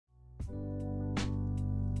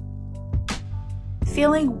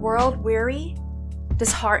Feeling world weary?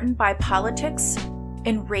 Disheartened by politics?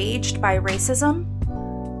 Enraged by racism?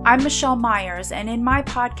 I'm Michelle Myers, and in my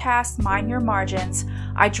podcast, Mind Your Margins,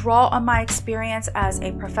 I draw on my experience as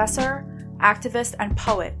a professor, activist, and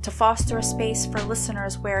poet to foster a space for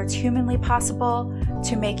listeners where it's humanly possible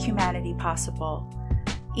to make humanity possible.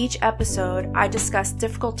 Each episode, I discuss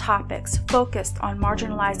difficult topics focused on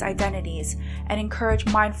marginalized identities and encourage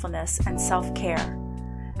mindfulness and self-care.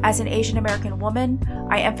 As an Asian American woman,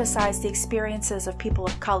 I emphasize the experiences of people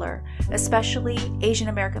of color, especially Asian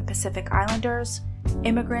American Pacific Islanders,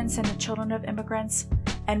 immigrants and the children of immigrants,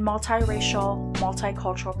 and multiracial,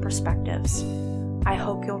 multicultural perspectives. I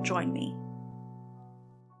hope you'll join me.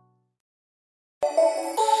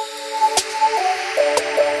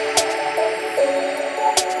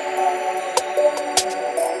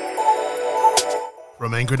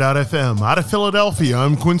 From Anchor.fm out of Philadelphia,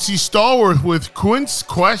 I'm Quincy Stallworth with Quince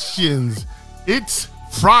Questions. It's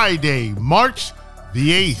Friday, March the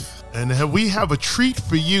 8th, and we have a treat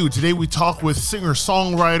for you. Today we talk with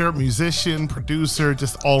singer-songwriter, musician, producer,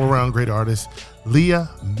 just all-around great artist, Lia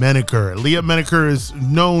Menaker. Lia Menaker is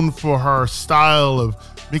known for her style of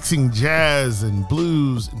mixing jazz and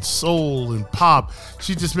blues and soul and pop.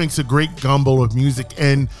 She just makes a great gumbo of music,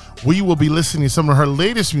 and we will be listening to some of her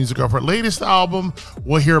latest music off her latest album.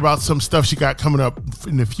 We'll hear about some stuff she got coming up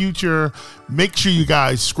in the future. Make sure you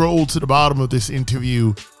guys scroll to the bottom of this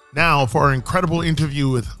interview now for our incredible interview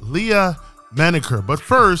with Lia Menaker. But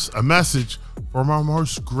first, a message from our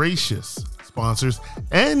most gracious sponsors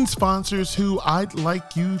and sponsors who I'd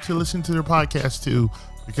like you to listen to their podcast to,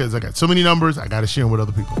 because I got so many numbers, I got to share them with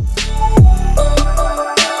other people.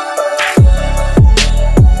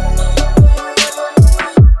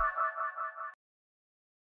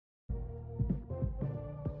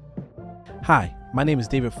 Hi, my name is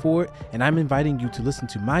David Ford, and I'm inviting you to listen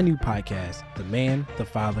to my new podcast, The Man, the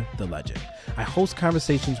Father, the Legend. I host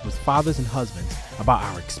conversations with fathers and husbands about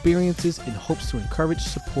our experiences in hopes to encourage,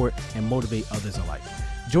 support, and motivate others alike.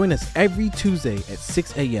 Join us every Tuesday at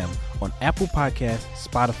 6 a.m. on Apple Podcasts,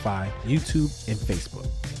 Spotify, YouTube, and Facebook.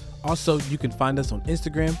 Also, you can find us on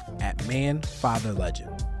Instagram at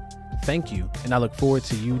ManFatherLegend. Thank you, and I look forward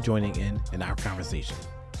to you joining in our conversation.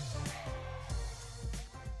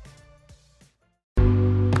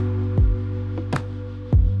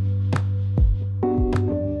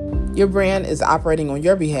 Your brand is operating on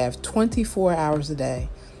your behalf 24 hours a day,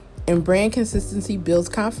 and brand consistency builds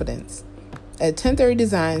confidence. At 1030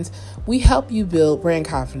 Designs, we help you build brand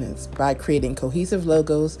confidence by creating cohesive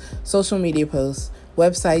logos, social media posts,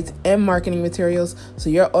 websites, and marketing materials so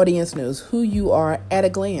your audience knows who you are at a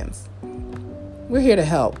glance. We're here to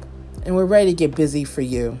help, and we're ready to get busy for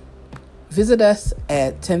you. Visit us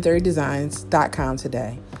at 1030designs.com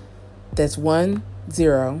today. That's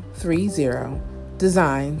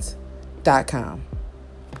 1030designs.com.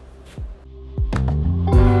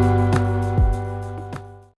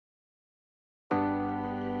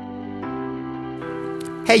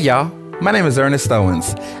 Hey y'all, my name is Ernest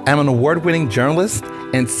Owens. I'm an award-winning journalist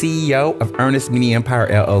and CEO of Ernest Media Empire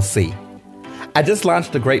LLC. I just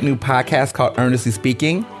launched a great new podcast called Earnestly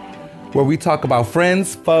Speaking, where we talk about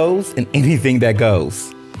friends, foes, and anything that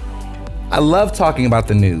goes. I love talking about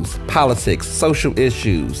the news, politics, social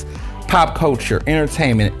issues, pop culture,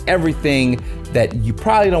 entertainment, everything that you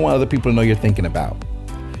probably don't want other people to know you're thinking about.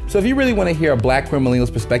 So if you really want to hear a Black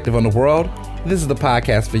millennial's perspective on the world, this is the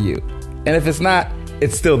podcast for you. And if it's not,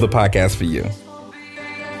 it's still the podcast for you.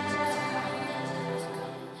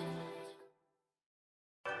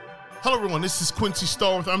 Hello, everyone. This is Quincy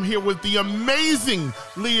Stallworth. I'm here with the amazing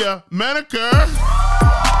Lia Menaker.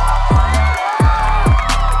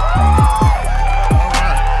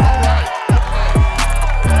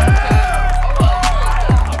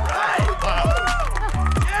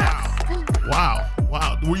 Wow.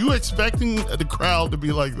 Were you expecting the crowd to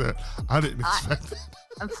be like that? I didn't expect it.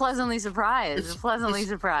 I'm pleasantly surprised.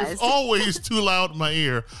 It's always too loud in my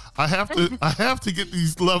ear. I have to get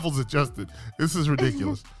these levels adjusted. This is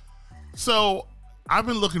ridiculous. So I've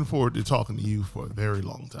been looking forward to talking to you for a very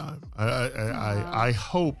long time. I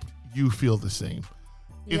hope you feel the same.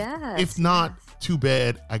 If not, too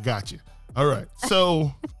bad. I got you. All right.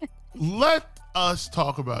 So let us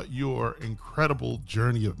talk about your incredible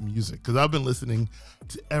journey of music, because I've been listening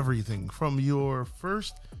to everything from your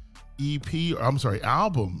first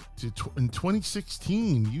album in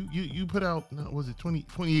 2016. You put out, was it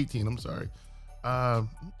 2018? I'm sorry. Oh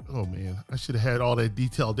man, I should have had all that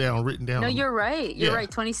detail written down. No, you're right. You're right.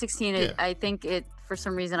 2016. Yeah. I think for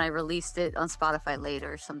some reason I released it on Spotify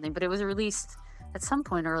later or something, but it was released at some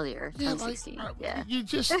point earlier. 2016. You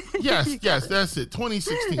just yes, that's it.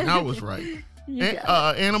 2016. I was right.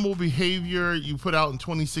 Animal Behavior you put out in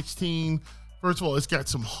 2016. First of all, it's got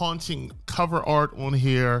some haunting cover art on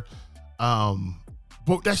here.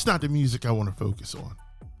 But that's not the music I want to focus on.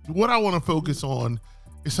 What I want to focus on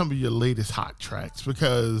is some of your latest hot tracks,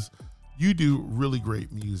 because you do really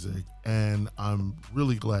great music and I'm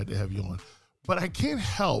really glad to have you on. But I can't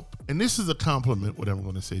help, and this is a compliment, what I'm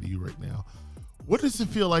going to say to you right now. What does it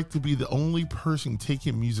feel like to be the only person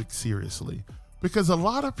taking music seriously? Because a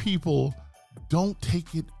lot of people don't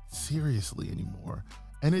take it seriously anymore.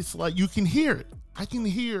 And it's like, you can hear it. I can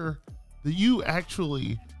hear that you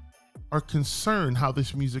actually are concerned how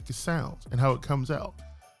this music sounds and how it comes out.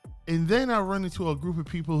 And then I run into a group of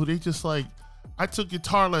people who they just like, I took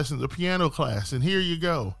guitar lessons, a piano class, and here you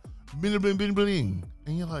go. Bing, bing, bing, bing.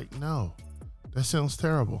 And you're like, no, that sounds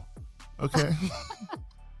terrible. Okay.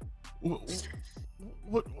 What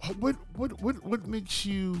makes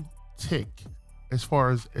you tick as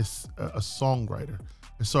far as a songwriter,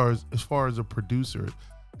 as far as a producer,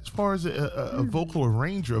 as far as a vocal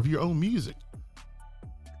arranger of your own music?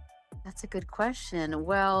 That's a good question.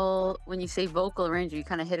 Well, when you say vocal arranger, you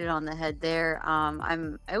kind of hit it on the head there.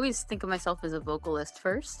 I always think of myself as a vocalist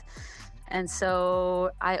first. And so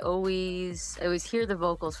I always hear the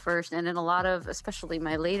vocals first. And in a lot of, especially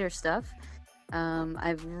my later stuff,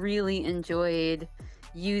 I've really enjoyed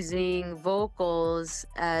using vocals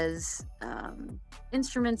as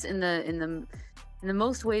instruments in the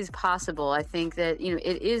most ways possible. I think that,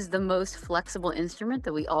 it is the most flexible instrument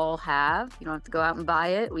that we all have. You don't have to go out and buy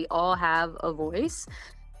it. We all have a voice,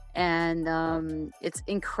 and it's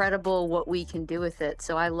incredible what we can do with it.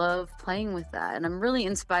 So I love playing with that. And I'm really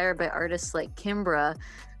inspired by artists like Kimbra,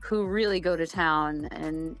 who really go to town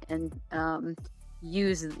and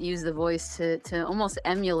use the voice to almost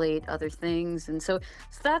emulate other things. And so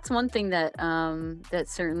that's one thing that that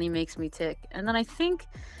certainly makes me tick. And then I think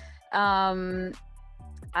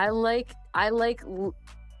I like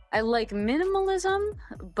minimalism,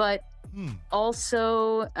 but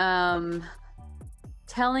also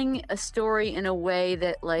telling a story in a way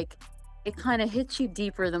that, like, it kind of hits you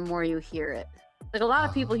deeper the more you hear it. Like, a lot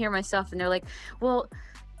of people hear my stuff and they're like, well,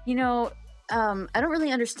 I don't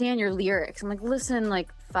really understand your lyrics. I'm like, listen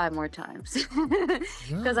like 5 more times.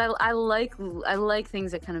 Because I like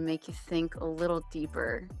things that kind of make you think a little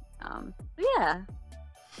deeper. Yeah.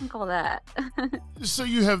 I think all that. So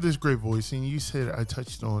you have this great voice, and you said, I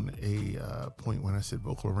touched on a point when I said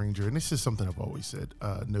vocal arranger, and this is something I've always said,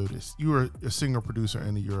 noticed. You are a singer, producer,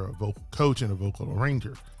 and you're a vocal coach and a vocal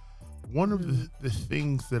arranger. One of the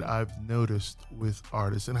things that I've noticed with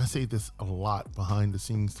artists, and I say this a lot behind the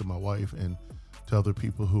scenes to my wife and to other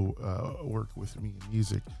people who work with me in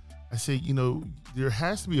music, I say, there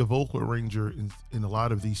has to be a vocal arranger in a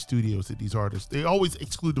lot of these studios that these artists, they always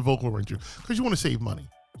exclude the vocal arranger because you want to save money.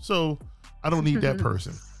 So I don't need that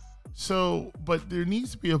person. So, but there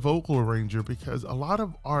needs to be a vocal arranger because a lot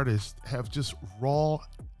of artists have just raw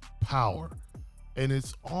power. And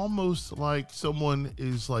it's almost like someone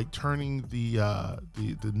is like turning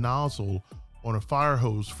the nozzle on a fire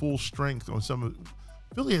hose full strength on some of.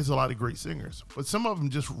 Philly has a lot of great singers, but some of them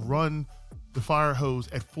just run the fire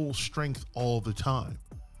hose at full strength all the time.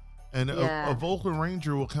 And a vocal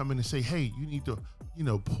arranger will come in and say, "Hey, you need to,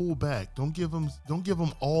 pull back. Don't give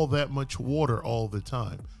them all that much water all the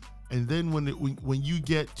time." And then when you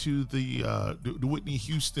get to the Whitney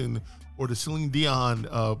Houston or the Celine Dion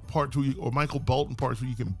parts or Michael Bolton parts where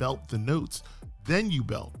you can belt the notes, then you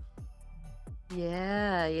belt.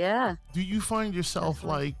 Yeah. Do you find yourself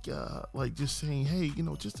like just saying, hey,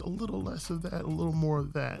 just a little less of that, a little more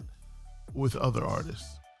of that with other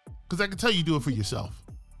artists? Because I can tell you do it for yourself.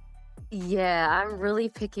 Yeah, I'm really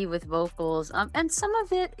picky with vocals. And some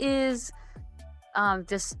of it is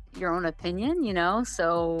just your own opinion,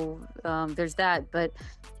 so there's that. But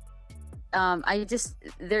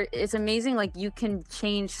it's amazing, like, you can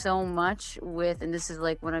change so much with, and this is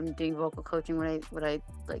like when I'm doing vocal coaching, what I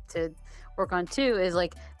like to work on too is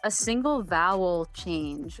like a single vowel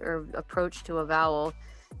change or approach to a vowel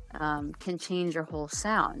can change your whole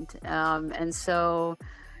sound. And so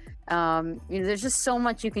there's just so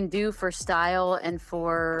much you can do for style and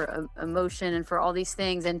for emotion and for all these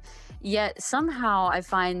things. And yet somehow I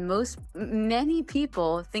find many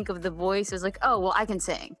people think of the voice as like, oh, well, I can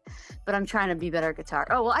sing, but I'm trying to be better at guitar.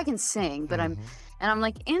 Oh, well, I can sing, but I'm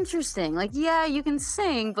like, interesting. Like, yeah, you can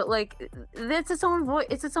sing, but like, that's its own voice.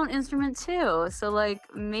 It's its own instrument too. So like,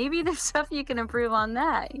 maybe there's stuff you can improve on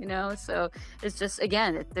that, So it's just,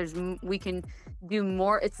 again, we can do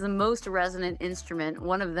more. It's the most resonant instrument,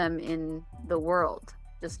 one of them in the world,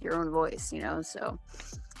 just your own voice, So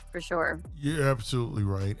for sure. You're absolutely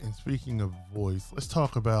right. And speaking of voice, let's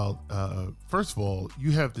talk about, first of all,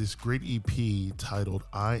 you have this great EP titled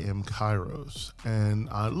I Am Kairos. And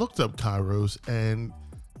I looked up Kairos, and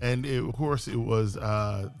of course it was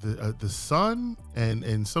the sun, and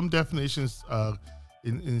in some definitions,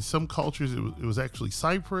 in some cultures, it was actually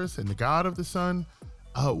Cyprus and the god of the sun.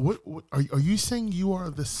 What are you saying you are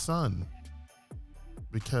the sun?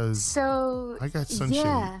 Because I got sunshade.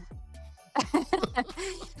 Yeah.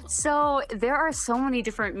 So there are so many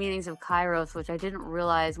different meanings of Kairos, which I didn't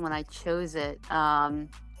realize when I chose it.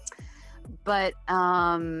 But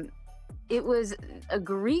it was a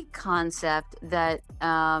Greek concept that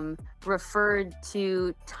referred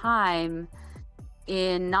to time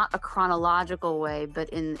in not a chronological way, but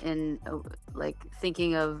in like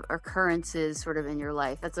thinking of occurrences sort of in your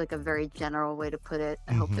life. That's like a very general way to put it.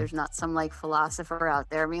 I hope there's not some like philosopher out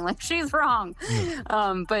there being like, she's wrong.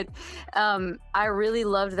 But I really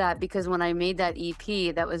loved that, because when I made that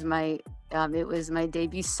EP, that was my it was my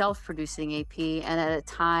debut self-producing EP, and at a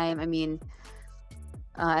time,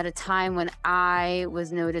 at a time when I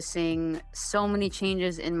was noticing so many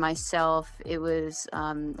changes in myself. It was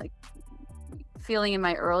like feeling in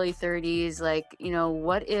my early 30s, like,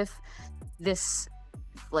 what if this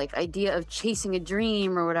like idea of chasing a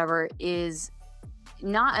dream or whatever is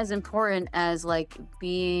not as important as like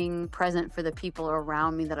being present for the people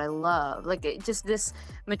around me that I love. Like just this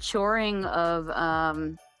maturing of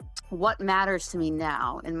what matters to me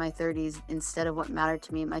now in my 30s instead of what mattered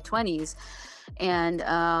to me in my 20s. And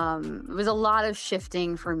it was a lot of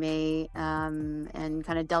shifting for me, and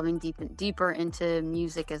kind of delving deeper into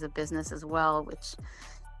music as a business as well, which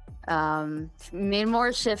made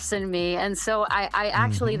more shifts in me. And so I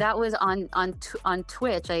actually, that was on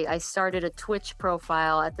Twitch. I started a Twitch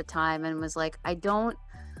profile at the time and was like, I don't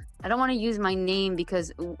want to use my name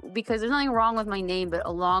because there's nothing wrong with my name, but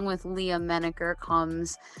along with Lia Menaker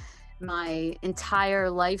comes my entire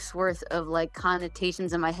life's worth of like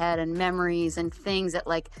connotations in my head and memories and things that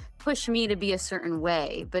like push me to be a certain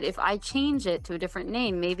way. But if I change it to a different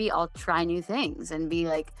name, maybe I'll try new things and be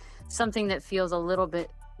like something that feels a little bit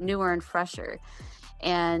newer and fresher.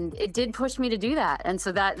 And it did push me to do that. And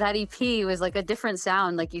so that EP was like a different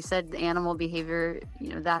sound. Like you said, animal behavior,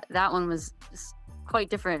 that one was just quite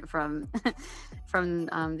different from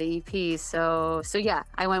the EP. So yeah,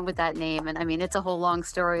 I went with that name. And it's a whole long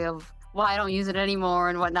story of why I don't use it anymore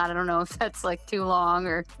and whatnot. I don't know if that's like too long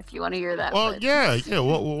or if you want to hear that. Well, yeah.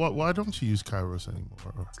 Why don't you use Kairos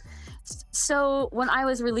anymore? So when I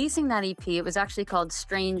was releasing that EP, it was actually called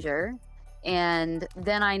Stranger. And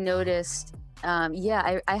then I noticed,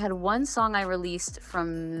 I had one song I released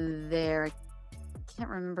from there. I can't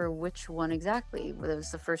remember which one exactly. It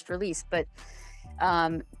was the first release, but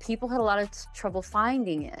people had a lot of trouble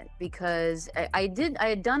finding it because I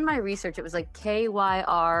had done my research. It was like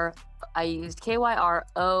KYR. I used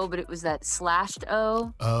KYRO, but it was that slashed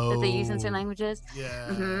O that they use in certain languages.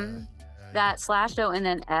 That slashed O and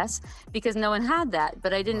then S, because no one had that.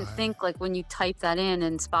 But I didn't think like when you type that in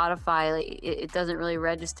Spotify, like, it doesn't really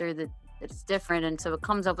register that it's different. And so it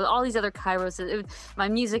comes up with all these other Kairos. My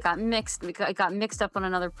music got mixed. It got mixed up on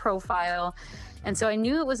another profile. And so I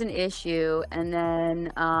knew it was an issue. And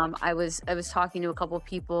then I was talking to a couple of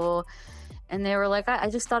people, and they were like, I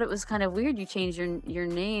just thought it was kind of weird you changed your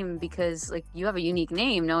name because like you have a unique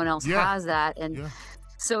name. No one else has that. And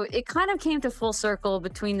so it kind of came to full circle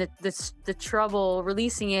between the trouble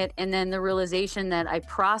releasing it and then the realization that I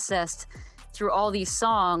processed through all these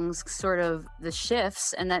songs, sort of the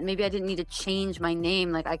shifts, and that maybe I didn't need to change my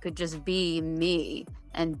name. Like I could just be me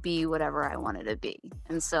and be whatever I wanted to be.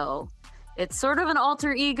 And so it's sort of an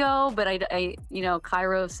alter ego, but I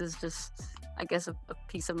Kairos is just, I guess, a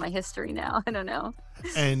piece of my history now. I don't know.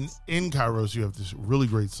 And in Kairos, you have this really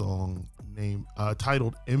great song named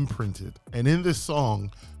titled "Imprinted," and in this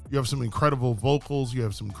song, you have some incredible vocals. You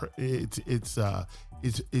have some. It's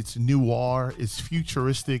noir. It's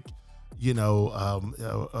futuristic.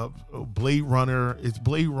 Blade Runner. It's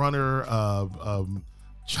Blade Runner.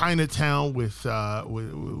 Chinatown with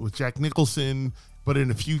Jack Nicholson, but in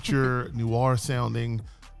the future, noir sounding.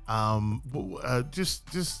 Just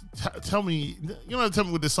tell me. You don't have to tell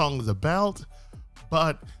me what this song is about,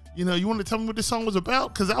 but you want to tell me what this song was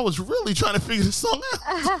about, because I was really trying to figure this song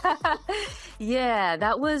out. Yeah,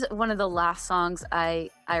 that was one of the last songs I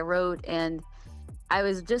wrote, and I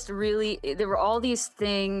was just really, there were all these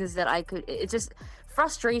things that it's just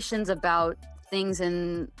frustrations about things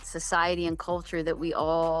in society and culture that we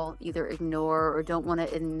all either ignore or don't want to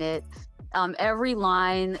admit. Every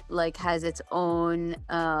line like has its own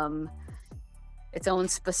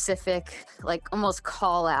specific, like almost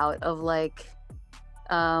call out of like,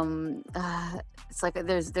 It's like I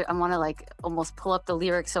want to like almost pull up the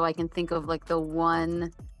lyrics so I can think of like the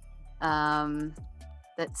one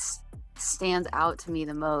that stands out to me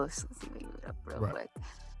the most. Let's see, let me move it up real quick.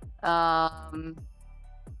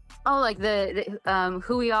 Like the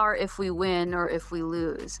who we are if we win or if we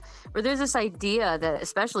lose. Where there's this idea that,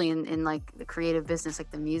 especially in like the creative business,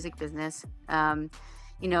 like the music business,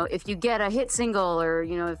 if you get a hit single, or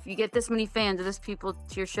if you get this many fans or this people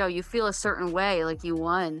to your show, you feel a certain way, like you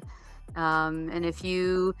won. And if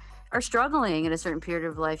you are struggling in a certain period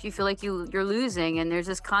of life, you feel like you're losing. And there's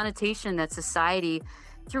this connotation that society,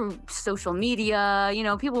 through social media,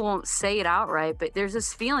 people won't say it outright, but there's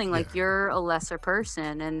this feeling like you're a lesser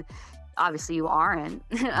person, and obviously you aren't.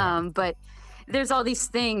 But there's all these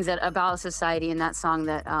things about society in that song,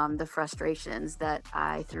 that the frustrations that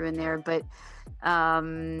I threw in there. But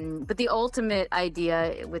the ultimate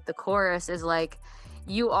idea with the chorus is like,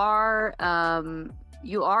 you are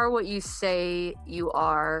what you say you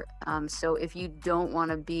are. So if you don't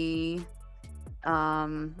want to be,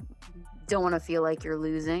 don't want to feel like you're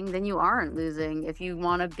losing, then you aren't losing. If you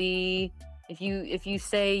want to be, if you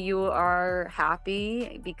say you are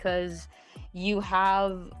happy because you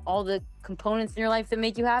have all the components in your life that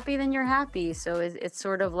make you happy, then you're happy. So it's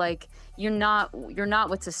sort of like you're not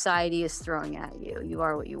what society is throwing at you. You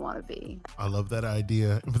are what you want to be. I love that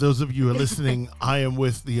idea. And for those of you who are listening, I am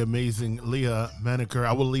with the amazing Lia Menaker.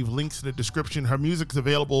 I will leave links in the description. Her music's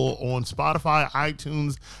available on Spotify,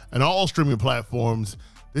 iTunes, and all streaming platforms.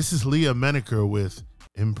 This is Lia Menaker with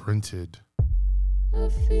Imprinted. I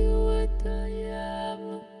feel what I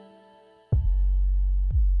am,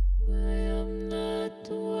 but I'm not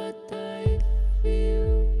what I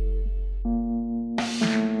feel.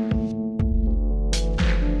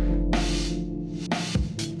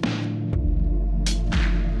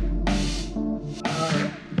 Our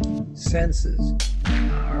senses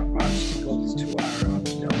are obstacles to our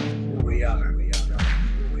knowing who we are.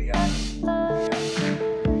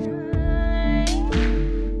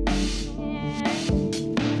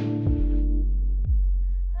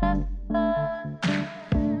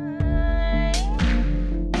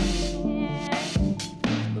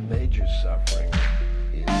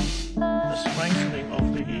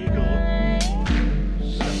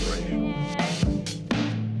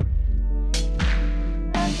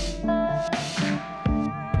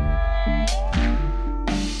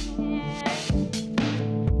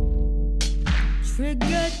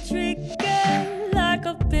 Trigger like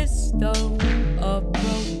a pistol of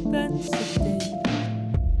propensity.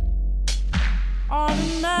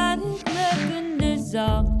 Automatic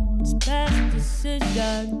mechanisms, past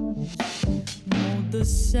decisions, mold the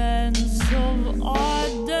sense of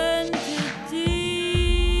identity.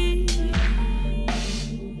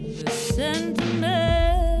 The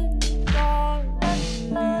sentiment of how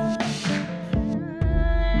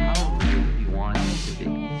real do you want it to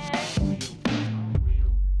be?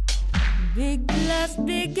 big plus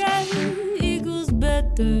bigger equals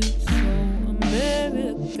better, so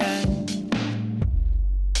American.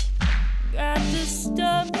 Got the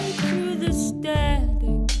stomach through the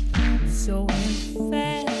static, so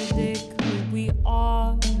emphatic who we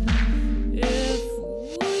are. If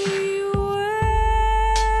we win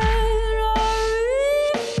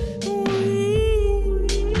or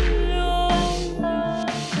if we lose.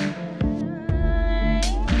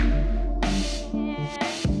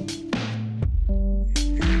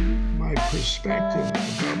 My perspective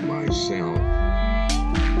about myself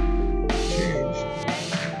changed.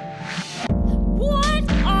 What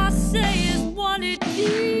I say is what it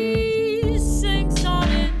is, sinks on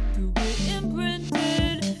into it,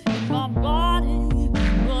 imprinted in my body,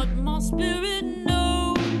 but my spirit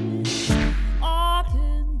knows I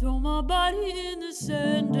can throw my body in the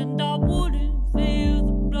sand and I wouldn't feel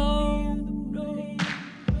the blow.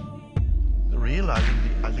 Realizing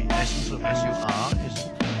the essence of as you are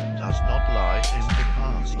does not lie in the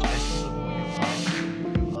past. The essence of who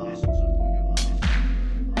you are. The essence of who you are.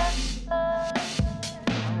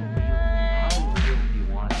 How real do you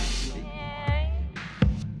want it to be?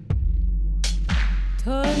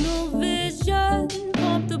 Tunnel vision,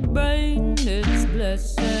 pump the brain, it's bliss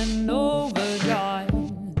and overdrive.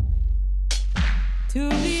 To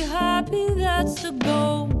be happy, that's the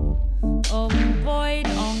goal. Avoid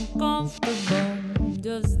uncomfortable.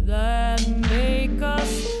 Does that? make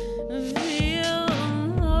us feel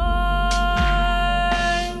alive.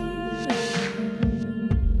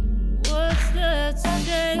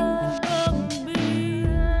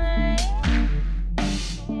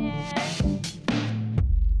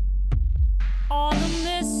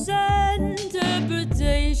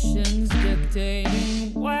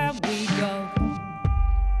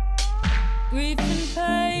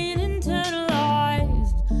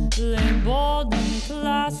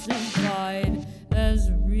 classified as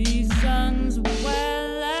reasons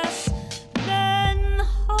where less than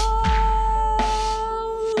whole.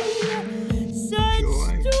 Such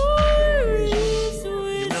stories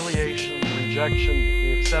we Humiliation, the rejection,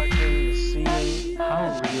 the accepting, the seeing.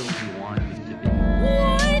 How real do you want it to be?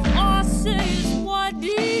 what I say is what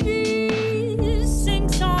it is,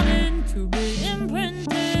 sinks on into be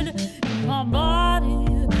imprinted in my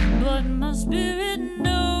body, but my spirit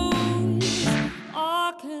knows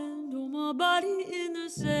I can do my body in the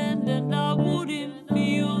sand and I wouldn't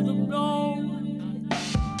feel the blow.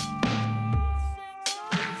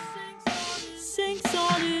 Sinks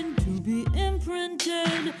on into be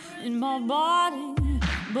imprinted in my body,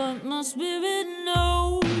 but my spirit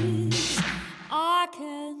knows I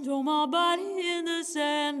can throw my body in the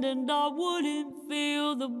sand and I wouldn't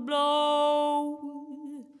feel the blow.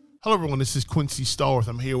 Hello, everyone. This is Quincy Stallworth.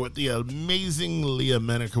 I'm here with the amazing Lia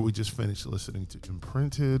Menaker. We just finished listening to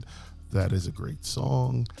Imprinted. That is a great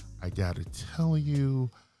song. I got to tell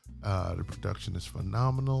you, the production is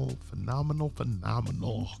phenomenal. Phenomenal.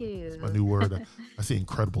 Thank you. It's my new word. I say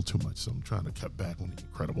incredible too much, so I'm trying to cut back on the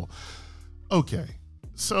incredible. Okay,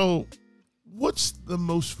 so what's the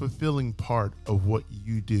most fulfilling part of what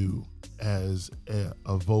you do as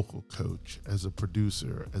a vocal coach, as a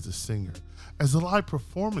producer, as a singer, as a live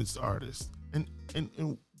performance artist? And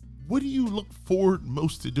what do you look forward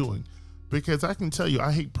most to doing? Because I can tell you,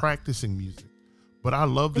 I hate practicing music, but I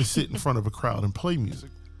love to sit in front of a crowd and play music.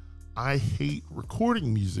 I hate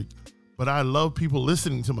recording music, but I love people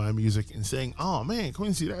listening to my music and saying, "Oh man,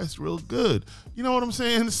 Quincy, that's real good." You know what I'm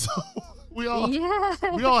saying? So we all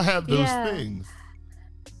have those things.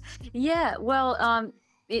 Yeah, well,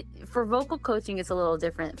 for vocal coaching, it's a little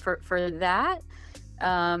different. For that,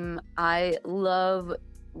 I love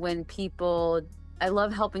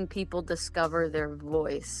helping people discover their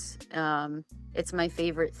voice. It's my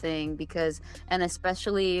favorite thing and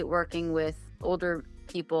especially working with older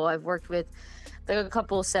people. I've worked with a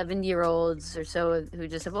couple 70-year-olds or so who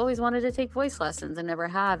just have always wanted to take voice lessons and never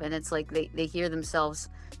have. And it's like they hear themselves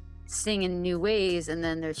sing in new ways and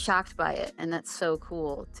then they're shocked by it. And that's so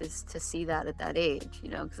cool to see that at that age,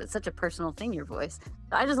 because it's such a personal thing, your voice.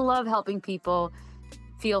 I just love helping people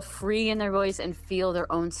feel free in their voice and feel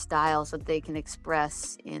their own style so that they can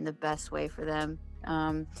express in the best way for them.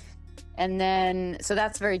 And then, so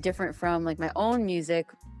that's very different from like my own music.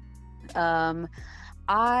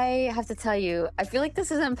 I have to tell you, I feel like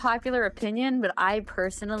this is an unpopular opinion, but I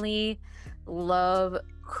personally love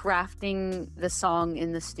crafting the song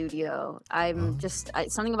in the studio.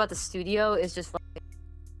 Something about the studio is just like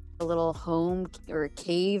a little home or a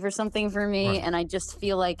cave or something for me. Right. And I just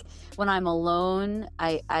feel like when I'm alone,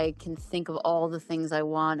 I can think of all the things I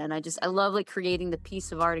want. And I love like creating the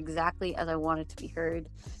piece of art exactly as I want it to be heard.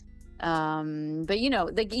 But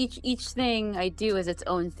like each thing I do is its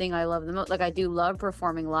own thing I love the most. Like I do love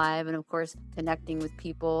performing live and of course connecting with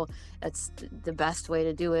people. That's the best way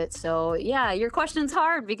to do it. So yeah, your question's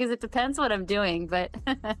hard because it depends what I'm doing, but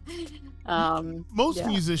most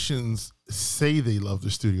musicians say they love the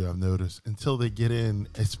studio, I've noticed, until they get in,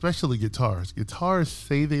 especially guitars. Guitars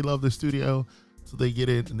say they love the studio until they get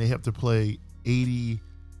in and they have to play 80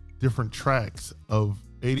 different tracks of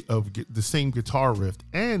the same guitar riff,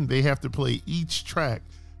 and they have to play each track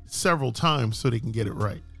several times so they can get it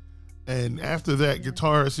right. And after that,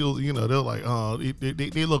 guitarists, they're like, oh,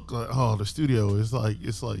 they look like, oh, the studio is like,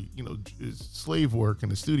 it's slave work in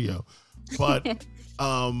the studio. But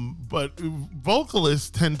but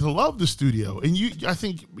vocalists tend to love the studio, and I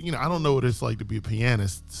think I don't know what it's like to be a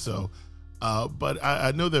pianist, so but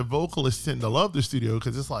I know that vocalists tend to love the studio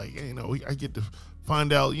because it's like, I get to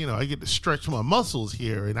find out, I get to stretch my muscles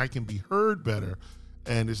here and I can be heard better.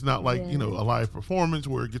 And it's not like, a live performance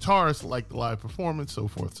where guitarists like the live performance, so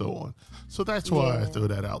forth, so on. So that's why I throw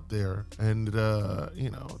that out there. And,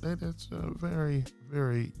 that's a very,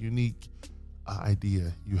 very unique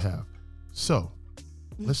idea you have. So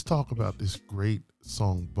let's talk about this great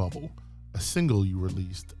song, Bubble, a single you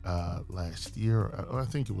released last year. I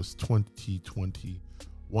think it was 2021.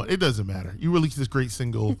 It doesn't matter. You released this great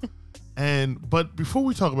single. But before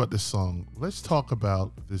we talk about this song, let's talk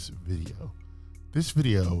about this video. This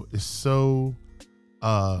video is so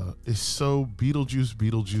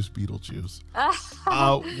Beetlejuice.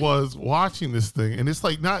 I was watching this thing, and it's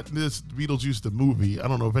like not this Beetlejuice the movie. I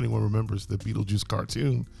don't know if anyone remembers the Beetlejuice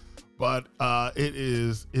cartoon, but it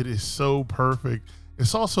is so perfect.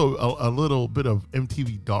 It's also a little bit of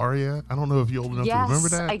MTV Daria. I don't know if you're old enough to remember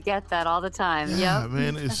that. I get that all the time. Yeah,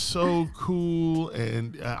 man, it's so cool.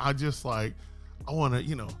 And I just like, I want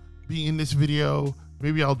to, be in this video,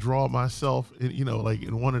 maybe I'll draw myself, in, you know, like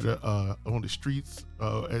in one of the on the streets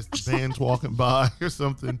as the band's walking by or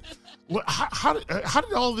something. How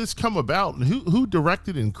did all this come about, and who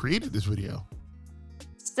directed and created this video?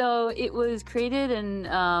 So it was created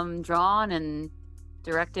and drawn and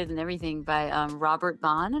directed and everything by Robert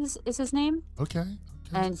Bond is his name. Okay.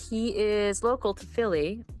 And he is local to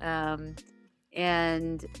Philly.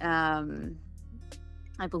 And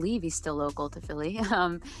I believe he's still local to Philly.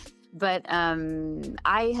 But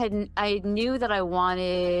I knew that I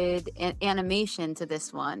wanted an animation to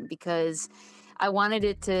this one because I wanted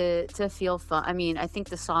it to feel fun. I mean, I think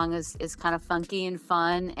the song is kind of funky and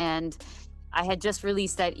fun, and I had just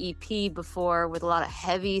released that EP before with a lot of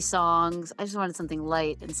heavy songs. I just wanted something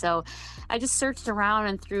light. And so I just searched around,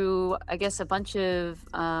 and through, I guess, a bunch of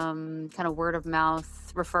kind of word of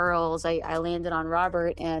mouth referrals, I landed on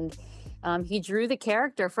Robert, and he drew the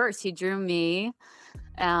character first. He drew me.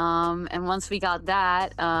 And once we got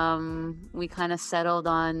that, we kind of settled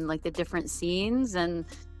on like the different scenes, and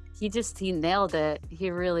he nailed it.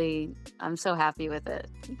 I'm so happy with it.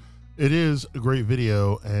 It is a great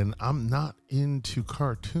video, and I'm not into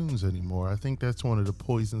cartoons anymore. I think that's one of the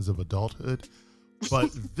poisons of adulthood. But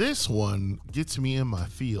this one gets me in my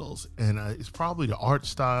feels, and it's probably the art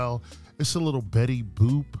style. It's a little Betty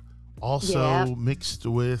Boop, also mixed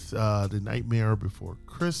with the Nightmare Before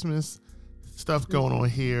Christmas stuff going on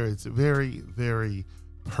here. It's very, very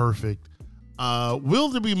perfect. Will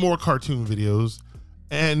there be more cartoon videos?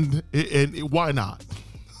 And why not?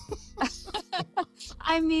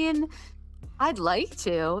 I mean, I'd like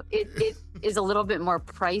to. It is a little bit more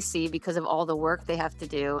pricey because of all the work they have to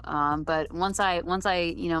do. But once I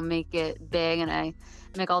make it big and I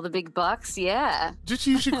make all the big bucks, yeah. Just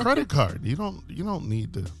use your credit card. You don't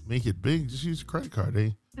need to make it big. Just use your credit card, eh?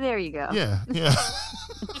 There you go. Yeah.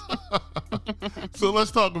 So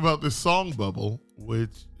let's talk about this song Bubble,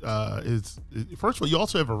 which is, first of all, you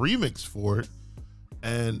also have a remix for it.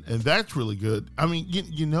 And that's really good. I mean,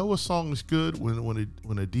 you know a song is good when a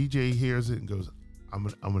DJ hears it and goes,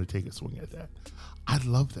 I'm gonna take a swing at that. I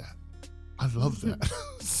love that.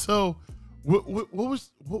 So,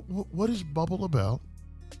 what is Bubble about?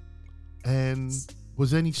 And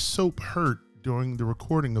was any soap hurt during the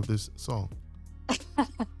recording of this song?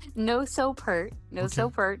 No soap hurt. No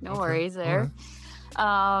soap hurt. No worries there.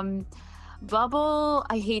 Right. Bubble,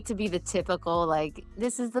 I hate to be the typical, like,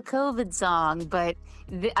 this is the COVID song, but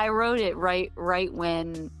I wrote it right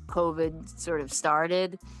when COVID sort of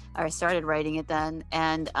started, or I started writing it then.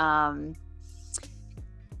 And I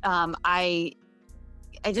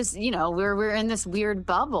just, we're in this weird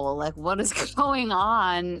bubble, like, what is going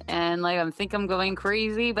on? And like, I'm going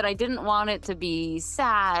crazy, but I didn't want it to be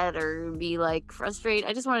sad or be like frustrated.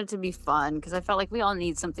 I just wanted it to be fun, because I felt like we all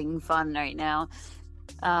need something fun right now.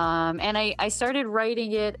 And I started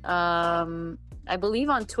writing it, I believe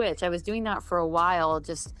on Twitch. I was doing that for a while,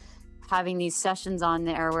 just having these sessions on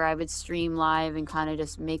there where I would stream live and kind of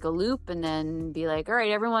just make a loop and then be like, all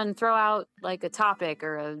right, everyone throw out like a topic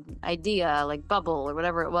or an idea, like Bubble or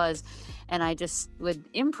whatever it was. And I just would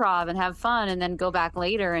improv and have fun and then go back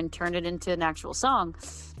later and turn it into an actual song.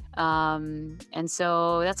 And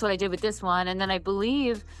so that's what I did with this one. And then I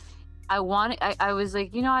believe I was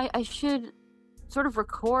like, I should sort of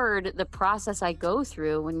record the process I go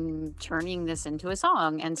through when turning this into a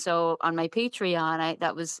song. And so on my Patreon,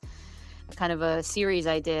 that was kind of a series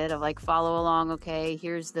I did of like, follow along. Okay,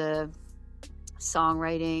 here's the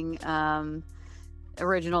songwriting,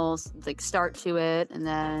 originals, like start to it. And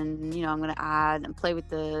then, I'm going to add and play with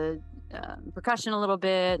the percussion a little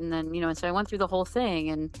bit. And then, and so I went through the whole thing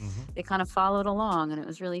and they kind of followed along and it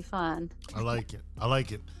was really fun. I like it.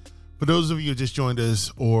 For those of you who just joined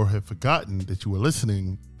us or have forgotten that you were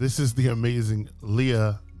listening, this is the amazing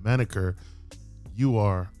Lia Menaker. You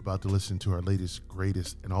are about to listen to our latest,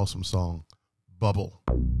 greatest, and awesome song, Bubble.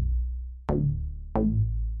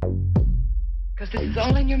 Because this is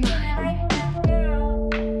all in your mind.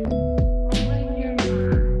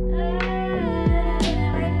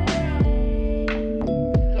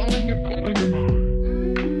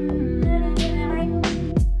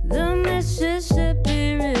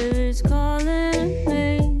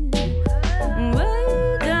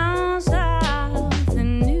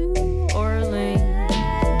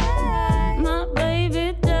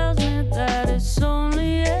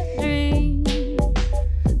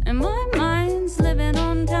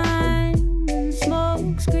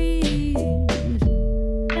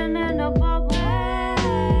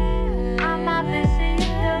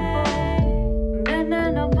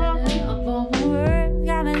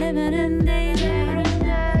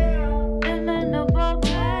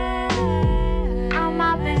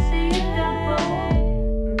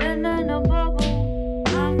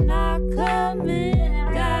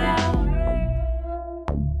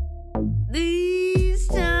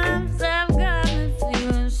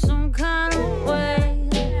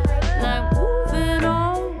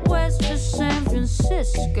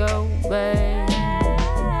 disco, babe.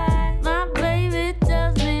 My baby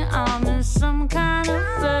tells me I'm in some kind of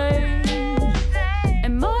phase,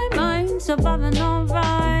 and my mind's surviving on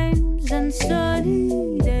rhymes and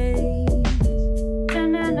sunny days.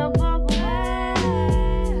 And in the bubble,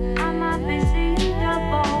 I might be seeing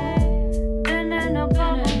double. Been in a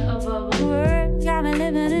bubble, world got me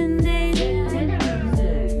living in days.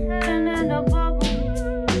 And in the bubble,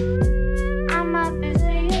 I might be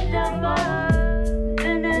seeing double.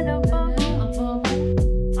 Been in a bubble,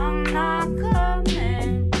 I'm not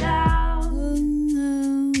coming down.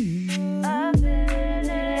 I've been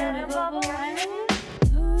in a bubble.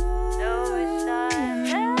 No, it's not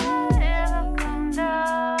ever come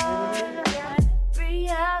down.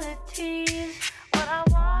 Reality's what I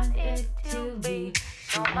want it to be,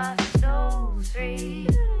 so my soul's free.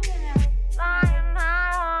 Flying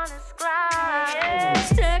high on the sky.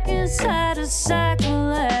 Stuck inside a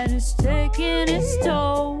cycle and it's taking its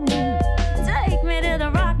toll. Take me to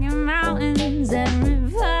the Rocky Mountains and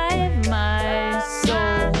revive my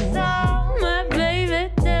soul. My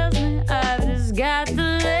baby tells me I've just got to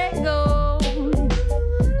let go,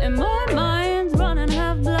 and my mind's running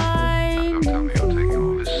half blind and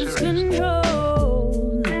lose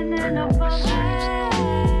control. And in a bubble,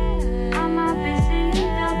 I might be seeing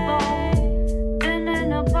double. Been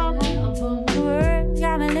in a bubble, world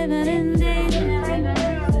got me living in days.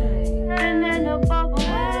 Been in a bubble, I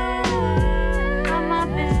might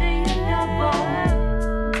be seeing double.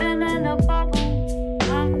 Been in a bubble,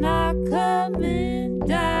 I'm not coming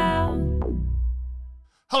down.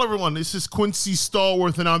 Hello, everyone. This is Quincy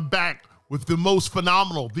Stallworth, and I'm back with the most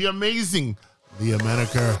phenomenal, the amazing Lia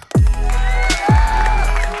Menaker.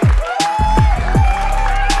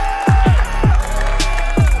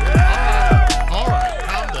 All right,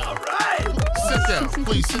 calm down. All right. Sit down,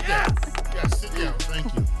 please. Sit down. Yeah, sit down.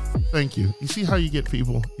 Thank you. Thank you. You see how you get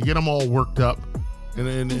people? You get them all worked up, and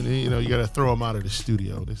then you know you got to throw them out of the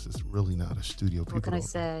studio. This is really not a studio. What can I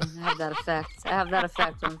say? I have that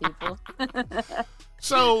effect on people.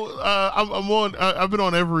 So I've been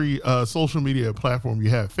on every social media platform you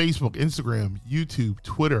have: Facebook, Instagram, YouTube,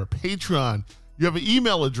 Twitter, Patreon. You have an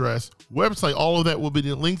email address, website. All of that will be in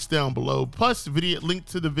the links down below. Plus, link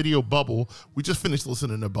to the video Bubble. We just finished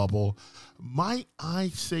listening to Bubble. Might I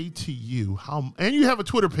say to you and you have a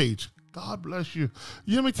Twitter page. God bless you.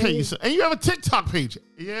 Let me tell you something. And you have a TikTok page.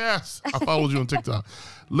 Yes, I followed you on TikTok.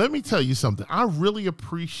 Let me tell you something. I really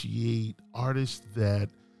appreciate artists that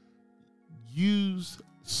use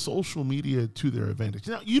social media to their advantage.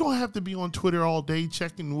 Now, you don't have to be on Twitter all day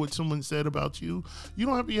checking what someone said about you. You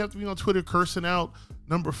don't have to be on Twitter cursing out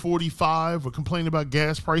number 45 or complaining about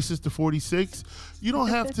gas prices to 46. You don't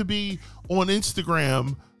have to be on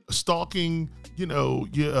Instagram stalking, Kim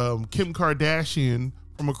Kardashian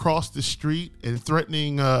from across the street and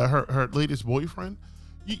threatening her latest boyfriend.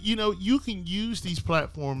 You can use these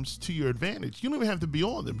platforms to your advantage. You don't even have to be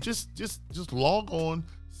on them. Just log on,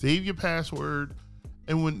 save your password,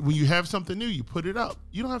 and when you have something new, you put it up.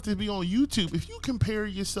 You don't have to be on YouTube. If you compare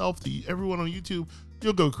yourself to everyone on YouTube,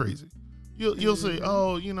 you'll go crazy. You'll say,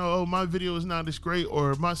 oh, my video is not as great,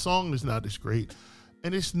 or my song is not as great.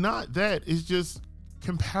 And it's not that. It's just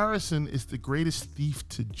comparison is the greatest thief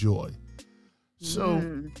to joy.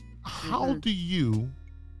 So how do you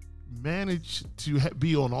manage to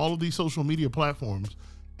be on all of these social media platforms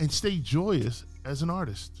and stay joyous as an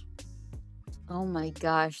artist? Oh my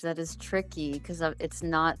gosh, that is tricky because it's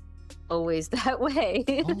not always that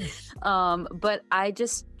way. But I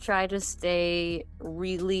just try to stay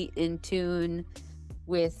really in tune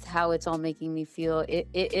with how it's all making me feel.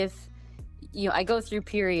 If I go through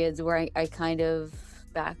periods where I kind of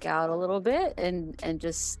back out a little bit and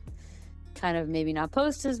just kind of maybe not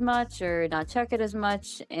post as much or not check it as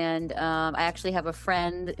much. And I actually have a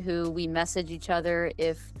friend who we message each other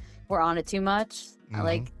if we're on it too much. I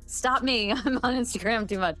like, stop me, I'm on Instagram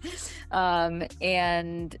too much.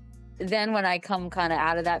 And then when I come kind of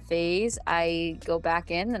out of that phase, I go back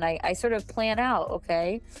in and I sort of plan out,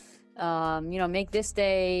 okay, make this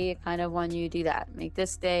day kind of when you do that. Make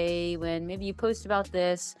this day when maybe you post about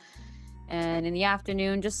this. And in the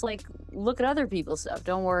afternoon, just like look at other people's stuff.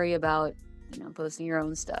 Don't worry about, posting your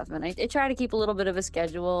own stuff. And I try to keep a little bit of a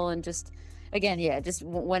schedule and just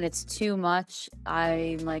when it's too much,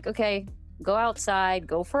 I'm like, okay, go outside,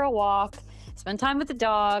 go for a walk, spend time with the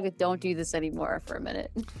dog. Don't do this anymore for a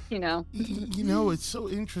minute, It's so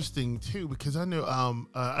interesting too, because I know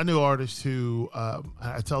artists who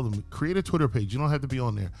I tell them, create a Twitter page. You don't have to be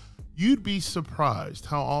on there. You'd be surprised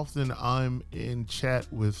how often I'm in chat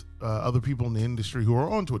with other people in the industry who are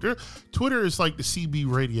on Twitter. Twitter is like the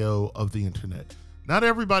CB radio of the internet. Not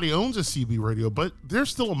everybody owns a CB radio, but there's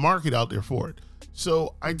still a market out there for it.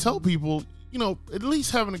 So I tell people, at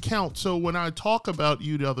least have an account. So when I talk about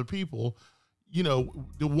you to other people,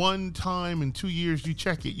 the one time in 2 years you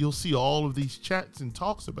check it, you'll see all of these chats and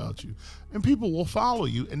talks about you, and people will follow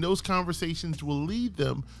you, and those conversations will lead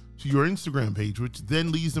them to your Instagram page, which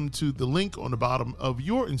then leads them to the link on the bottom of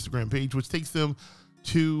your Instagram page, which takes them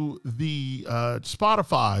to the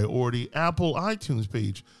Spotify or the Apple iTunes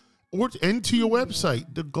page, and to your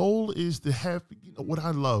website. The goal is to have, what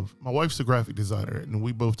I love. My wife's a graphic designer, and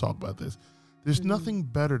we both talk about this. There's nothing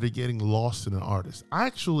better than getting lost in an artist. I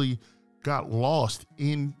actually got lost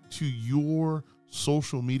into your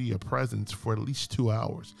social media presence for at least 2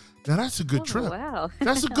 hours. Now that's a good trip. Wow.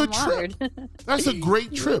 That's a good trip. That's a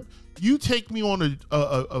great trip. You take me on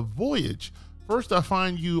a voyage. First, I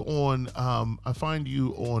find you on.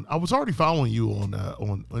 I was already following you on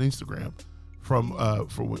Instagram from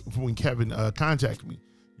when Kevin contacted me.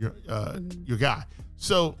 Your guy.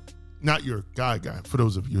 So. Not your guy, for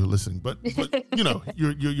those of you who are listening, but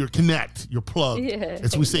your connect, your plug,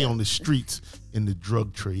 as we say on the streets in the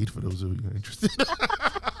drug trade, for those of you who are interested.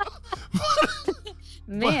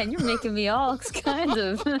 Man, you're making me all kinds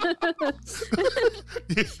of.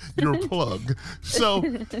 Your plug. So,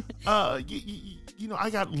 I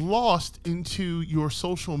got lost into your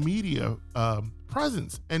social media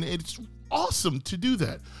presence, and it's awesome to do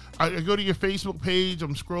that. I go to your Facebook page,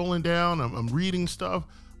 I'm scrolling down, I'm reading stuff.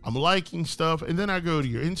 I'm liking stuff, and then I go to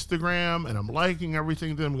your Instagram, and I'm liking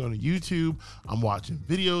everything. Then I'm going to YouTube. I'm watching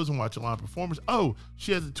videos. I'm watching live performers. Oh,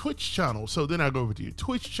 she has a Twitch channel. So then I go over to your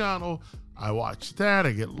Twitch channel. I watch that.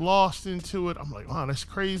 I get lost into it. I'm like, wow, that's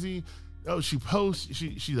crazy. Oh, she posts.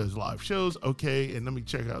 She does live shows. Okay, and let me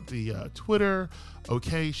check out the Twitter.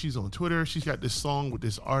 Okay, she's on Twitter. She's got this song with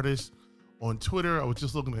this artist on Twitter. I was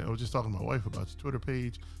just talking to my wife about the Twitter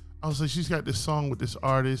page. I was like, she's got this song with this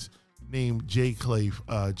artist named J. Clay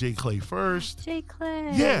First. J.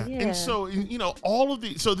 Clay. Yeah. And so, all of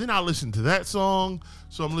the, so then I listen to that song.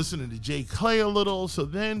 So I'm listening to J. Clay a little. So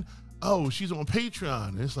then, she's on Patreon.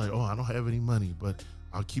 And it's like, I don't have any money, but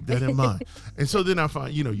I'll keep that in mind. And so then I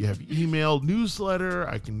find, you have your email newsletter.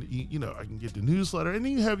 I can get the newsletter, and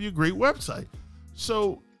then you have your great website.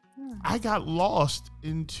 So I got lost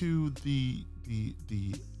into the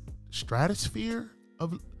stratosphere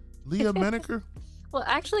of Lia Menaker. Well,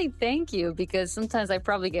 actually, thank you, because sometimes I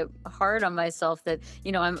probably get hard on myself that,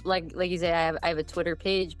 I'm like you say, I have a Twitter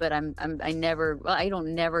page, but I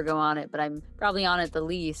don't never go on it, but I'm probably on it the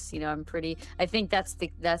least. I think that's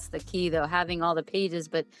the key though, having all the pages,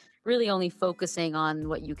 but really only focusing on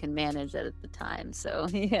what you can manage at the time. So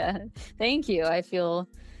yeah, thank you. I feel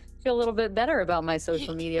a little bit better about my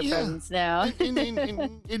social media presence now.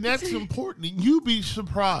 and that's important. You'd be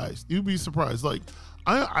surprised. Like,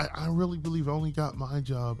 I really believe I only got my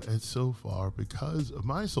job at So Far because of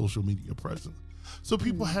my social media presence. So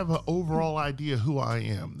people have an overall idea who I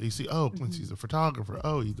am. They see, Quincy's a photographer.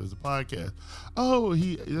 Oh, he does a podcast. Oh,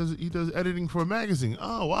 he does editing for a magazine.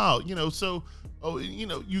 Oh, wow. You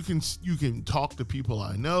can talk to people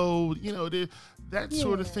I know. That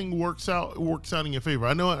sort of thing works out in your favor.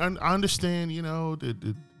 I know. I understand.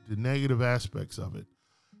 The negative aspects of it.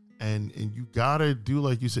 And you gotta do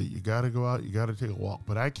like you said. You gotta go out. You gotta take a walk.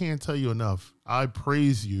 But I can't tell you enough. I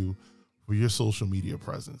praise you for your social media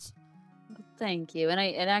presence. Thank you. And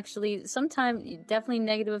actually, sometimes definitely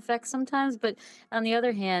negative effects sometimes. But on the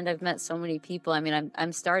other hand, I've met so many people. I mean,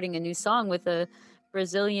 I'm starting a new song with a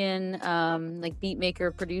Brazilian beat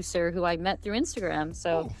maker producer who I met through Instagram.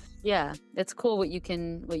 So yeah, it's cool who you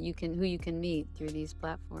can meet through these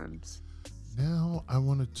platforms. Now I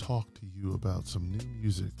want to talk to you about some new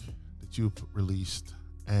music that you released,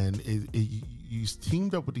 and you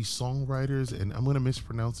teamed up with these songwriters, and I'm going to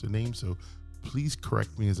mispronounce their name, so please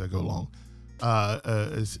correct me as I go along.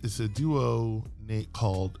 It's a duo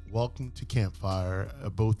called Welcome to Campfire,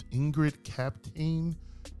 both Ingrid Captain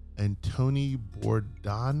and Tony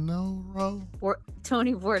Bordanero.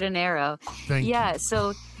 Tony Bordanero. Thank you.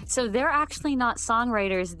 So they're actually not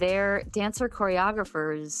songwriters; they're dancer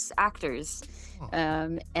choreographers, actors,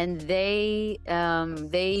 and they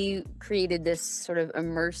created this sort of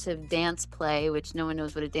immersive dance play, which no one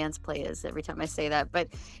knows what a dance play is. Every time I say that, but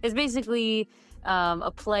it's basically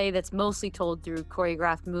a play that's mostly told through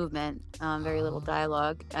choreographed movement, very little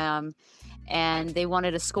dialogue. And they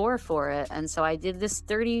wanted a score for it. And so I did this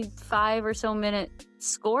 35 or so minute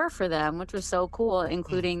score for them, which was so cool,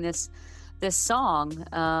 including this song.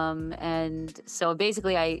 And so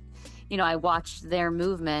basically I watched their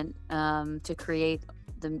movement to create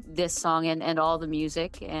this song and all the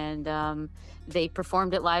music. And they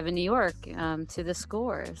performed it live in New York to the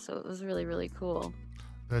score. So it was really, really cool.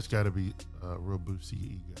 That's got to be a real boost to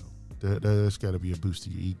your ego. That's got to be a boost to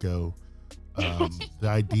your ego. The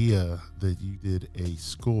idea that you did a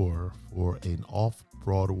score for an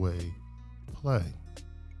off-Broadway play,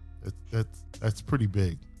 that's pretty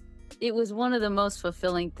big. It was one of the most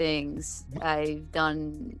fulfilling things I've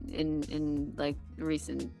done in like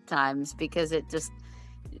recent times, because it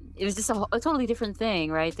was just a totally different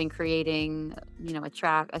thing, right, than creating, a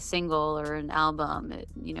track, a single or an album,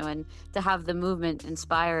 and to have the movement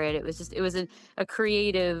inspire it. It was a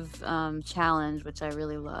creative challenge, which I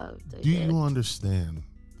really loved. Do you understand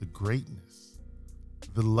the greatness,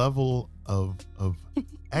 the level of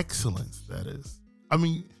excellence that is? I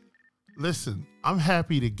mean, listen, I'm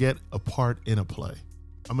happy to get a part in a play.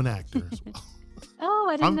 I'm an actor as well. Oh,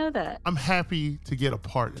 I didn't know that. I'm happy to get a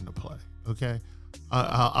part in a play. Okay,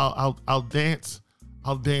 I'll dance,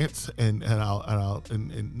 and I'll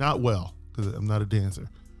not well, because I'm not a dancer,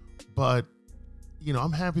 but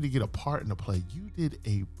I'm happy to get a part in a play. You did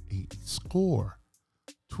a score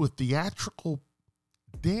to a theatrical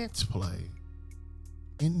dance play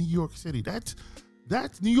in New York City. That's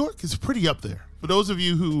New York is pretty up there. For those of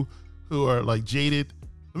you who are like jaded,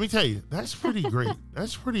 let me tell you, that's pretty great.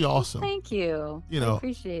 That's pretty awesome. Well, thank you. I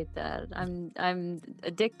appreciate that. I'm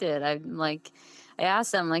addicted. I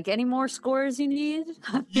asked them, any more scores you need?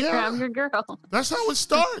 Yeah, I'm your girl. That's how it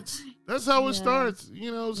starts. That's how it starts.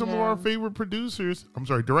 Some of our favorite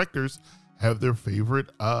directors have their favorite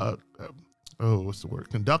what's the word?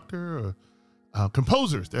 Conductor or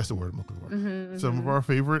composers. That's the word I'm looking for. Mm-hmm, Some of our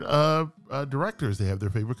favorite directors, they have their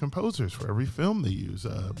favorite composers for every film they use.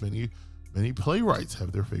 Many playwrights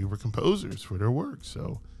have their favorite composers for their work.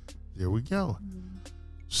 So there we go.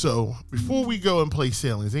 So before we go and play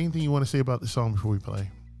Sailing, is there anything you want to say about the song before we play?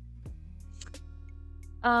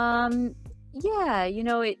 Yeah,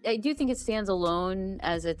 I do think it stands alone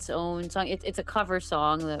as its own song. It's a cover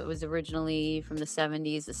song that was originally from the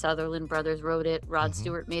 70s. The Sutherland Brothers wrote it. Rod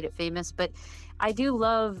Stewart made it famous. But I do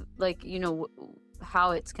love,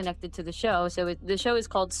 how it's connected to the show. So the show is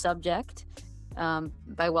called Subject,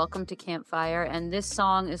 by Welcome to Campfire, and this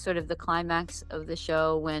song is sort of the climax of the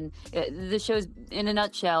show. When the show's, in a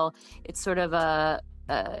nutshell, it's sort of a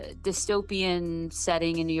dystopian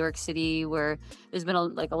setting in New York City where there's been a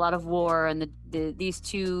lot of war, and these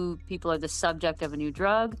two people are the subject of a new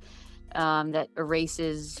drug that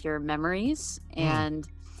erases your memories, and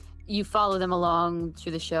you follow them along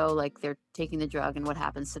through the show, like they're taking the drug and what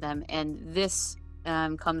happens to them. And this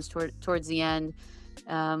comes towards the end,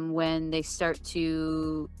 when they start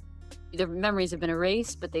to, their memories have been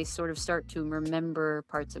erased, but they sort of start to remember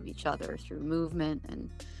parts of each other through movement and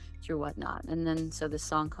through whatnot. And then so this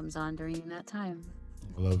song comes on during that time.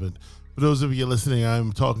 I love it. For those of you listening,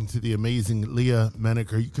 I'm talking to the amazing Lia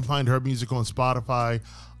Menaker. You can find her music on Spotify,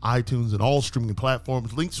 iTunes, and all streaming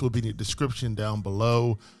platforms. Links will be in the description down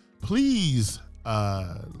below. Please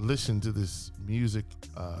listen to this music.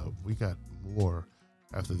 We got more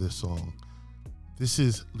after this song. This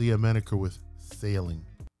is Lia Menaker with Sailing.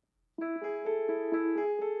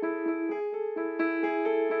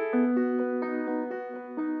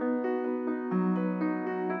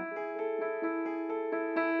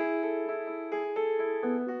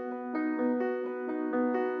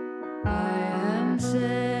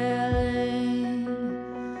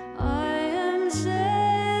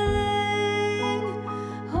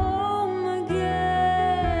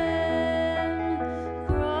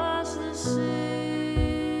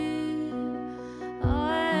 I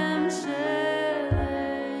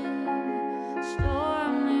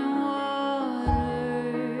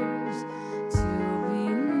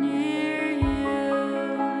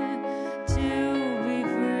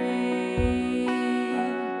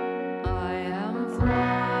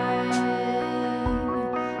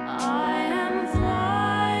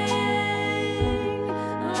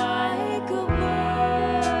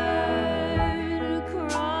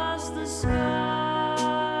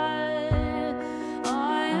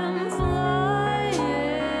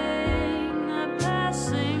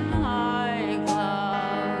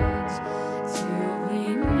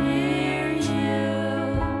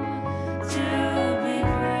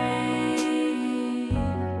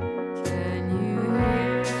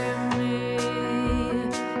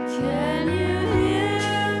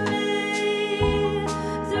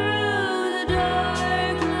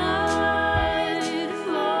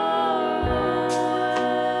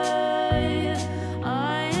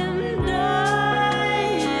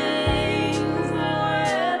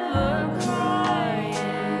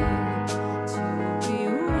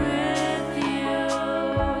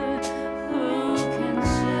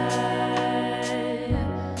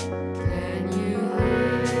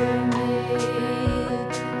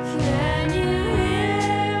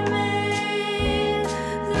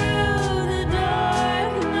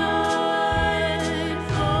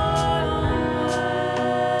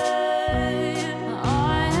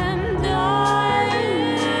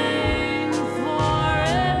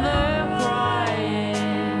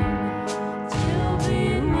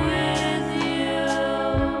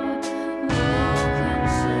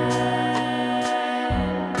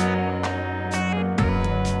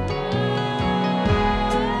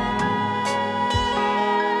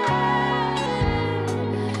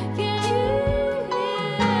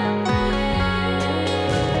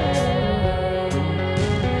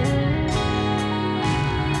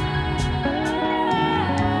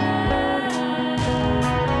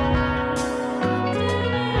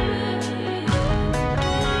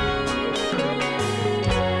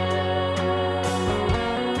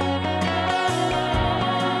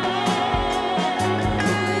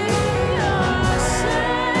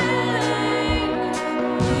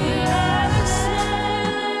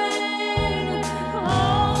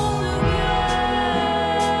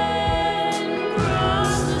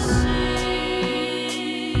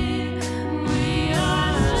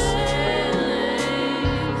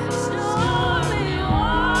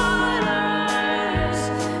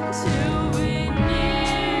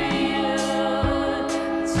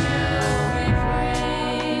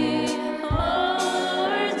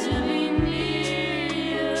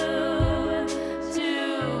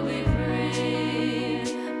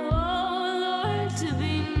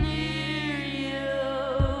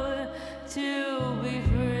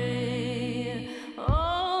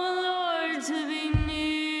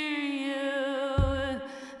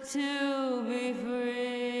to be free.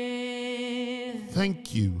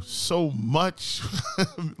 Thank you so much,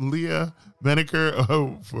 Lia Menaker,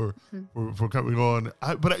 for coming on.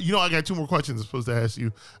 But I got two more questions I'm supposed to ask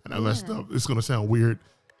you, and I messed up. It's going to sound weird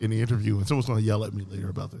in the interview, and someone's going to yell at me later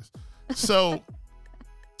about this. So,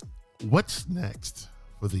 what's next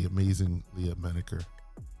for the amazing Lia Menaker?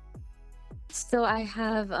 So I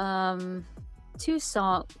have two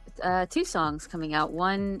songs coming out.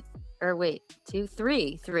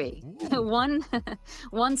 Three.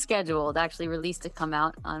 One scheduled, actually released to come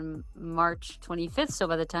out on March 25th. So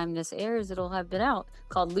by the time this airs, it'll have been out,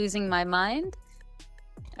 called Losing My Mind.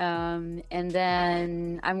 And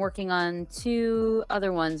then I'm working on two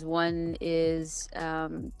other ones. One is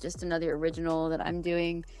just another original that I'm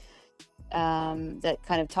doing that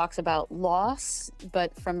kind of talks about loss,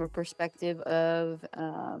 but from a perspective of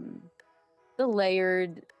the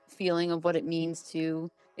layered feeling of what it means to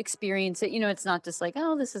experience it. It's not just like,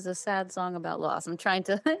 oh, this is a sad song about loss. I'm trying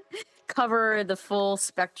to cover the full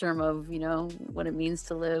spectrum of, what it means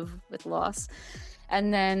to live with loss.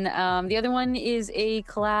 And then the other one is a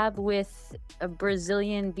collab with a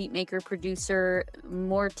Brazilian beatmaker producer,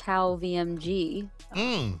 Mortal VMG,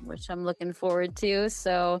 which I'm looking forward to.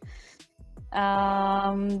 So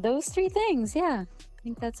those three things. Yeah, I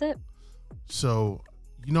think that's it. So,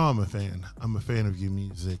 I'm a fan. I'm a fan of your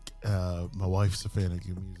music. My wife's a fan of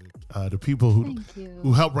your music. The people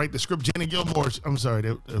who helped write the script, Janet Gilmore, I'm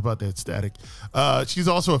sorry about that static. She's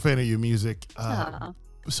also a fan of your music.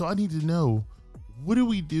 So I need to know, what do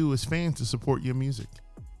we do as fans to support your music?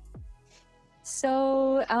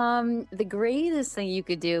 So the greatest thing you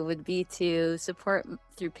could do would be to support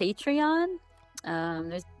through Patreon.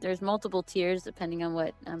 There's multiple tiers depending on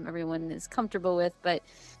what everyone is comfortable with, but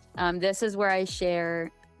this is where I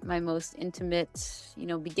share my most intimate,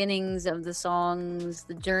 beginnings of the songs,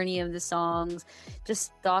 the journey of the songs,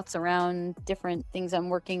 just thoughts around different things I'm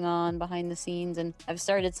working on behind the scenes. And I've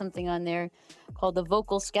started something on there called the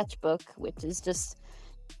Vocal Sketchbook, which is just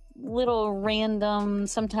little random,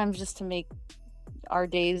 sometimes just to make our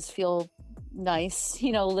days feel nice,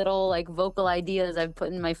 little like vocal ideas I've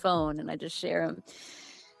put in my phone, and I just share them.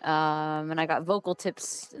 And I got vocal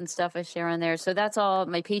tips and stuff I share on there. So that's all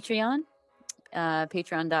my Patreon,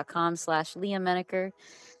 patreon.com/Lia Menaker.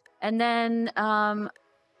 And then,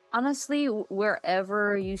 honestly,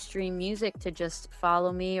 wherever you stream music, to just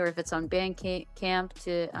follow me, or if it's on Bandcamp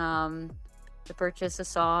to purchase a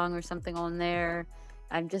song or something on there.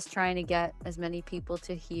 I'm just trying to get as many people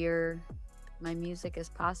to hear my music as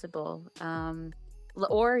possible.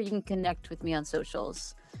 Or you can connect with me on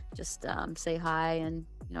socials. Just say hi, and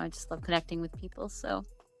I just love connecting with people. So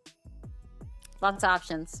lots of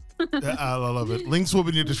options. I love it. Links will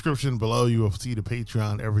be in the description below. You will see the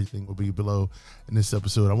Patreon. Everything will be below in this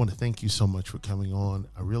episode. I want to thank you so much for coming on.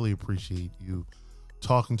 I really appreciate you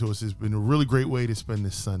talking to us. It's been a really great way to spend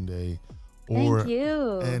this Sunday. Thank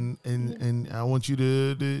you. And I want you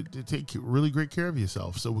to take really great care of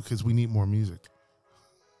yourself. So because we need more music.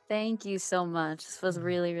 Thank you so much. This was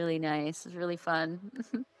really, really nice. It was really fun.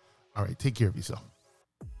 All right. Take care of yourself.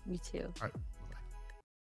 You too. All right.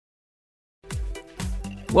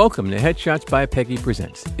 Welcome to Headshots by Peggy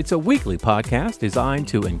Presents. It's a weekly podcast designed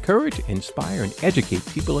to encourage, inspire, and educate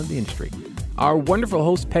people in the industry. Our wonderful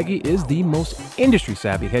host, Peggy, is the most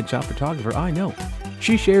industry-savvy headshot photographer I know.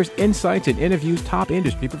 She shares insights and interviews top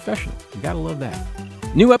industry professionals. You gotta love that.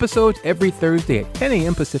 New episodes every Thursday at 10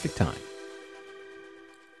 a.m. Pacific Time.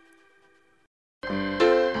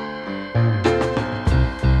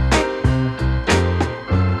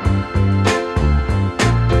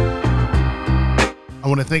 I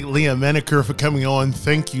want to thank Lia Menaker for coming on.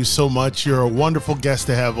 Thank you so much. You're a wonderful guest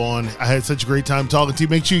to have on. I had such a great time talking to you.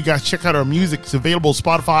 Make sure you guys check out our music. It's available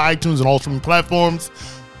Spotify, iTunes, and all streaming platforms.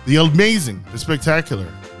 The amazing, the spectacular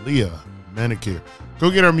Lia Menaker.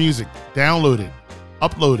 Go get our music. Download it.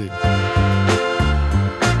 Upload it.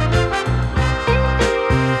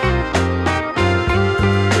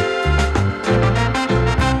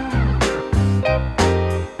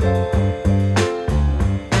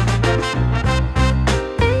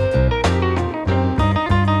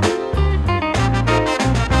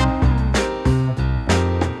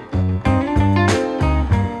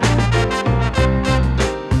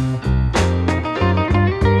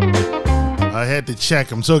 To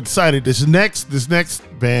check. I'm so excited. This next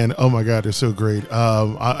band, oh my god, they're so great.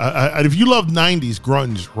 If you love 90s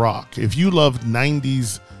grunge rock, if you love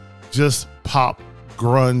 90s just pop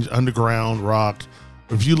grunge underground rock,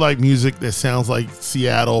 if you like music that sounds like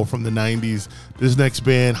Seattle from the 90s, this next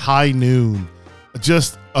band, High Noon,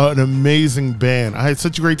 just an amazing band. I had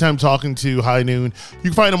such a great time talking to High Noon. You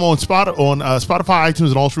can find them on Spotify, iTunes,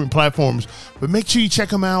 and all streaming platforms. But make sure you check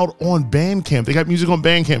them out on Bandcamp. They got music on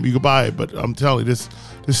Bandcamp. You can buy it. But I'm telling you, this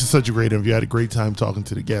is such a great interview. I had a great time talking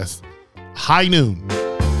to the guests. High Noon.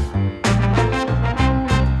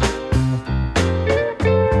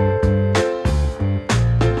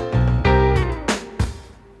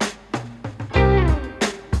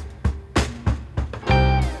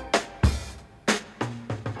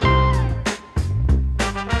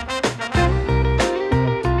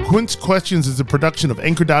 Quince Questions is a production of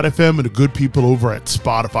Anchor.fm and the good people over at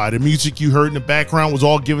Spotify. The music you heard in the background was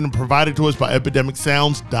all given and provided to us by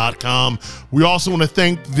EpidemicSounds.com. We also want to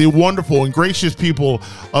thank the wonderful and gracious people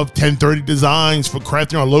of 1030 Designs for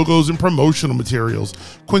crafting our logos and promotional materials.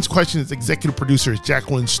 Quince Questions executive producer is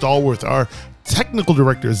Jacqueline Stallworth. Our technical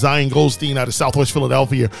director is Zion Goldstein out of Southwest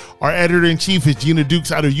Philadelphia. Our editor-in-chief is Gina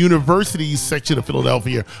Dukes out of University's section of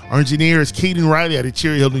Philadelphia. Our engineer is Caden Riley out of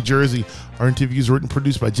Cherry Hill, New Jersey. Our interview is written and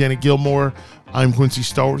produced by Janet Gilmore. I'm Quincy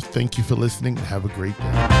Stallworth. Thank you for listening and have a great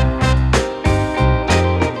day.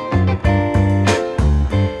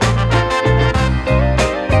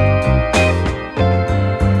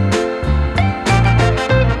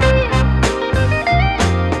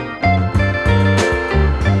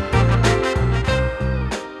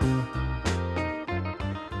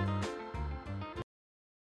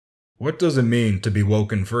 What does it mean to be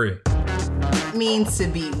woke and free? It means to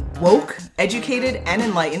be woke, educated, and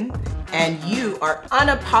enlightened, and you are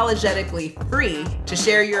unapologetically free to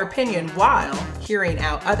share your opinion while hearing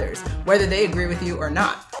out others, whether they agree with you or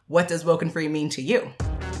not. What does woke and free mean to you?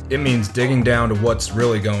 It means digging down to what's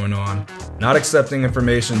really going on, not accepting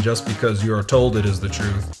information just because you are told it is the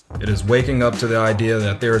truth. It is waking up to the idea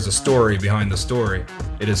that there is a story behind the story.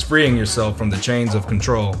 It is freeing yourself from the chains of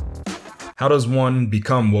control. How does one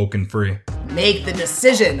become woke and free? Make the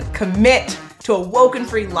decision. Commit to a woke and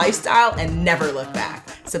free lifestyle and never look back.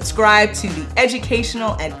 Subscribe to the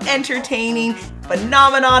educational and entertaining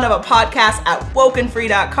phenomenon of a podcast at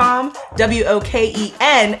wokenfree.com,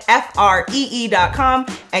 WOKENFREE.com,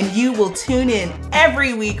 and you will tune in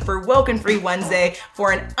every week for Woke and Free Wednesday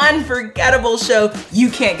for an unforgettable show you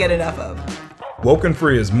can't get enough of. Woke and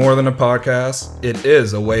Free is more than a podcast. It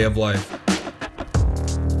is a way of life.